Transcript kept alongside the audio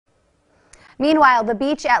Meanwhile, the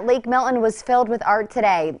beach at Lake Milton was filled with art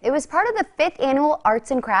today. It was part of the 5th annual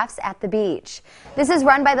Arts and Crafts at the beach. This is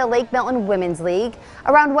run by the Lake Milton Women's League.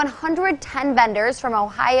 Around 110 vendors from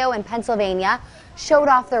Ohio and Pennsylvania showed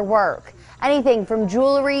off their work. Anything from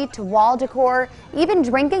jewelry to wall decor, even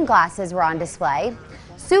drinking glasses were on display.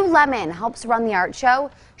 Sue Lemon helps run the art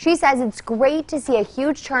show. She says it's great to see a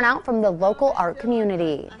huge turnout from the local art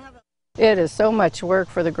community. It is so much work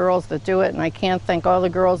for the girls that do it, and I can't thank all the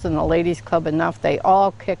girls in the ladies club enough. They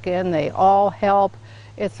all kick in, they all help.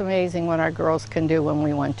 It's amazing what our girls can do when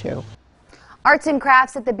we want to. Arts and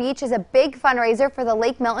Crafts at the beach is a big fundraiser for the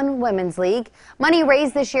Lake Milton Women's League. Money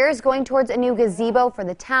raised this year is going towards a new gazebo for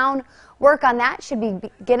the town. Work on that should be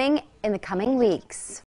beginning in the coming weeks.